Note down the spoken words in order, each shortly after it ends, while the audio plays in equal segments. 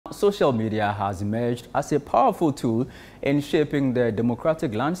social media has emerged as a powerful tool in shaping the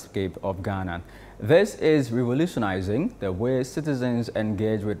democratic landscape of Ghana. This is revolutionizing the way citizens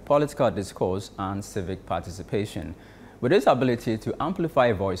engage with political discourse and civic participation. With its ability to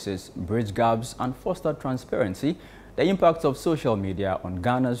amplify voices, bridge gaps, and foster transparency, the impact of social media on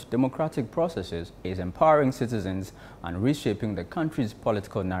Ghana's democratic processes is empowering citizens and reshaping the country's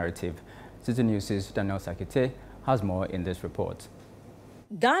political narrative. Citi News's Daniel Sakite has more in this report.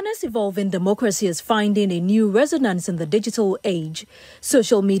 Ghana's evolving democracy is finding a new resonance in the digital age.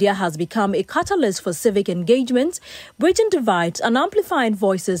 Social media has become a catalyst for civic engagement, bridging divides and amplifying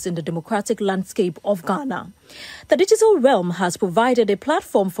voices in the democratic landscape of Ghana. The digital realm has provided a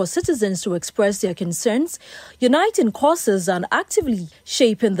platform for citizens to express their concerns, unite in causes, and actively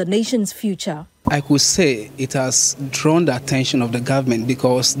shaping the nation's future. I could say it has drawn the attention of the government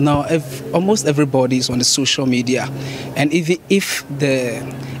because now almost everybody is on the social media, and even if the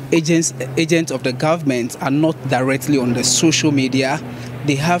agents of the government are not directly on the social media,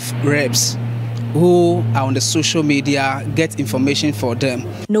 they have reps who are on the social media, get information for them.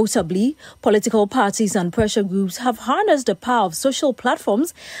 Notably, political parties and pressure groups have harnessed the power of social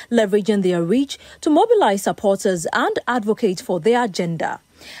platforms, leveraging their reach to mobilize supporters and advocate for their agenda.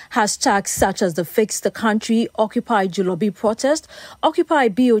 Hashtags such as the Fix the Country, Occupy Julobi protest, Occupy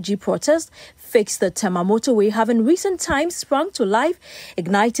BOG protest, Fix the Tema motorway have in recent times sprung to life,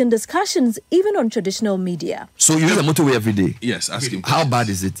 igniting discussions even on traditional media. So you use a motorway every day? Yes, ask him. How bad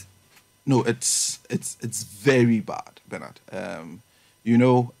is it? No, it's very bad, Bernard. You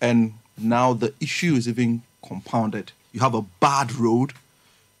know, and now the issue is even compounded. You have a bad road,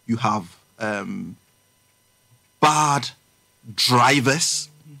 you have bad drivers,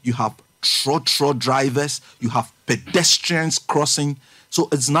 you have trot drivers, you have pedestrians crossing. So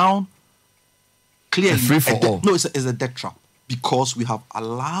it's now clearly free for all. No, it's a death trap because we have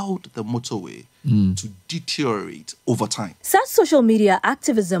allowed the motorway to deteriorate over time. Such social media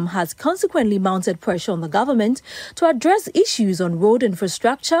activism has consequently mounted pressure on the government to address issues on road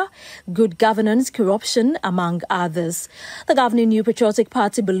infrastructure, good governance, corruption, among others. The governing New Patriotic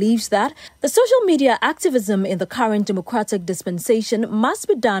Party believes that the social media activism in the current democratic dispensation must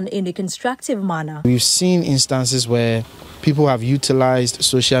be done in a constructive manner. We've seen instances where people have utilized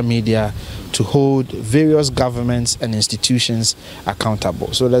social media to hold various governments and institutions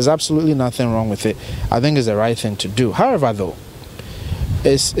accountable. So there's absolutely nothing wrong with it. I think it's the right thing to do. However, though,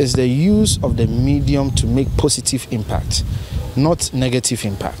 it's the use of the medium to make positive impact, not negative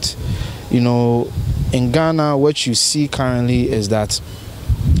impact. You know, in Ghana, what you see currently is that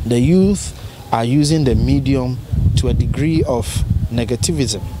the youth are using the medium to a degree of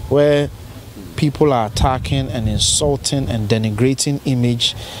negativism, where people are attacking and insulting and denigrating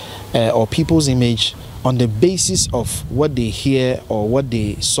image or people's image on the basis of what they hear or what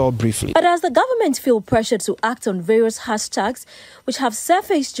they saw briefly. But as the government feel pressured to act on various hashtags which have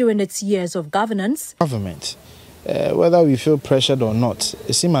surfaced during its years of governance, government, whether we feel pressured or not,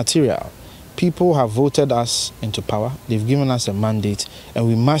 it's immaterial. People have voted us into power, they've given us a mandate, and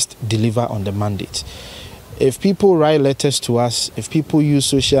we must deliver on the mandate. If people write letters to us, if people use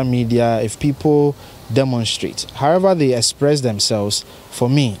social media, if people demonstrate, however they express themselves, for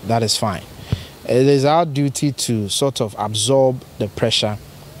me, that is fine. It is our duty to sort of absorb the pressure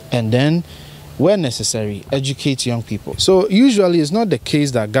and then, where necessary, educate young people. So usually it's not the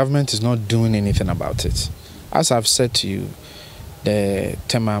case that government is not doing anything about it. As I've said to you, the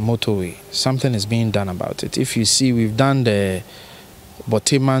Tema motorway, something is being done about it. If you see, we've done the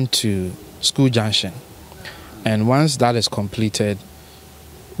Boteman to School Junction. And once that is completed,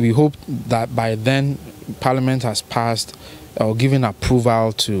 we hope that by then Parliament has passed or given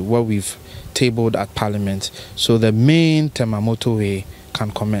approval to what we've tabled at Parliament, so the main Tema motorway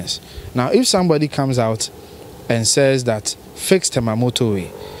can commence. Now, if somebody comes out and says that fix Tema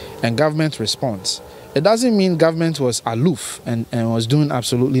motorway and government responds, it doesn't mean government was aloof and was doing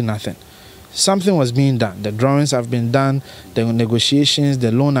absolutely nothing. Something was being done. The drawings have been done, the negotiations,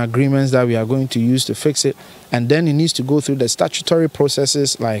 the loan agreements that we are going to use to fix it, and then it needs to go through the statutory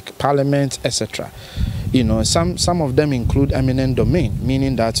processes like Parliament, etc. You know, some of them include eminent domain,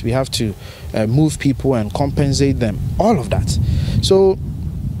 meaning that we have to move people and compensate them, all of that. So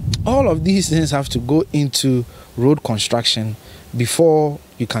all of these things have to go into road construction before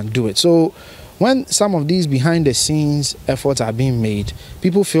you can do it. So when some of these behind the scenes efforts are being made,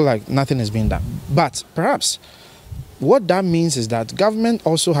 people feel like nothing is being done. But perhaps what that means is that government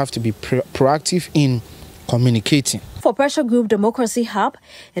also have to be proactive in communicating. For Pressure Group Democracy Hub,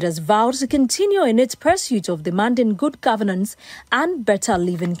 it has vowed to continue in its pursuit of demanding good governance and better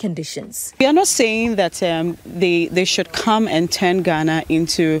living conditions. We are not saying that they should come and turn Ghana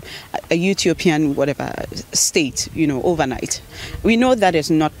into a utopian state, overnight. We know that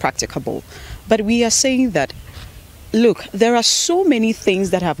is not practicable, but we are saying that, look, there are so many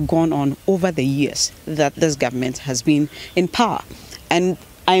things that have gone on over the years that this government has been in power, and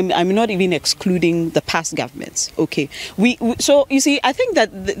I'm not even excluding the past governments. Okay, so you see, I think that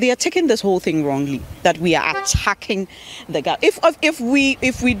they are taking this whole thing wrongly. That we are attacking the government. If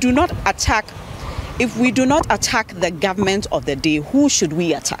we do not attack the government of the day, who should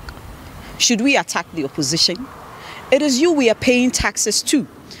we attack? Should we attack the opposition? It is you we are paying taxes to.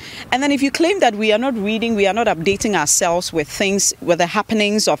 And then if you claim that we are not reading, we are not updating ourselves with things, with the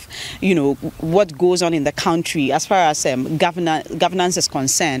happenings of, what goes on in the country as far as governance is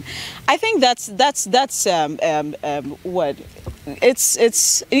concerned, I think that's what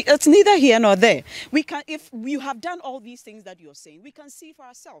it's neither here nor there. We can, if you have done all these things that you're saying, we can see for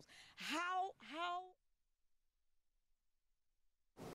ourselves how